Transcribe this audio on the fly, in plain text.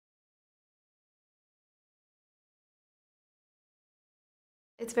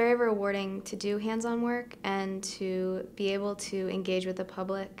It's very rewarding to do hands-on work and to be able to engage with the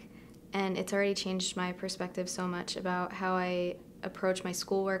public, and it's already changed my perspective so much about how I approach my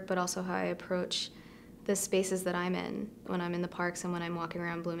schoolwork, but also how I approach the spaces that I'm in when I'm in the parks and when I'm walking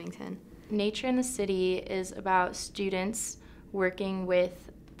around Bloomington. Nature in the City is about students working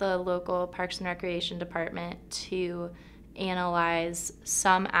with the local Parks and Recreation Department to analyze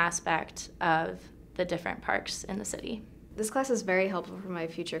some aspect of the different parks in the city. This class is very helpful for my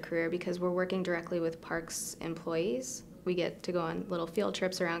future career because we're working directly with parks employees. We get to go on little field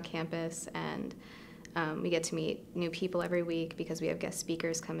trips around campus, and we get to meet new people every week because we have guest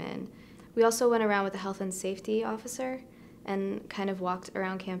speakers come in. We also went around with the health and safety officer and kind of walked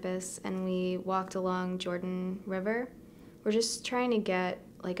around campus, and we walked along Jordan River. We're just trying to get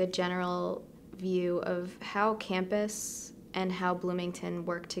like a general view of how campus and how Bloomington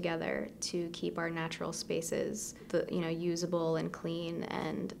work together to keep our natural spaces, usable and clean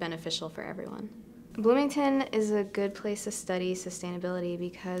and beneficial for everyone. Bloomington is a good place to study sustainability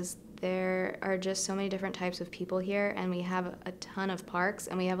because there are just so many different types of people here, and we have a ton of parks,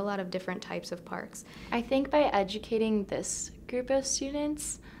 and we have a lot of different types of parks. I think by educating this group of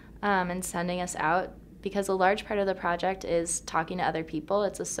students and sending us out, because a large part of the project is talking to other people,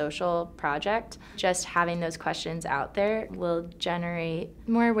 it's a social project, just having those questions out there will generate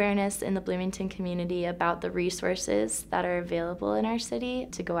more awareness in the Bloomington community about the resources that are available in our city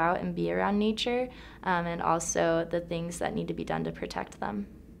to go out and be around nature, and also the things that need to be done to protect them.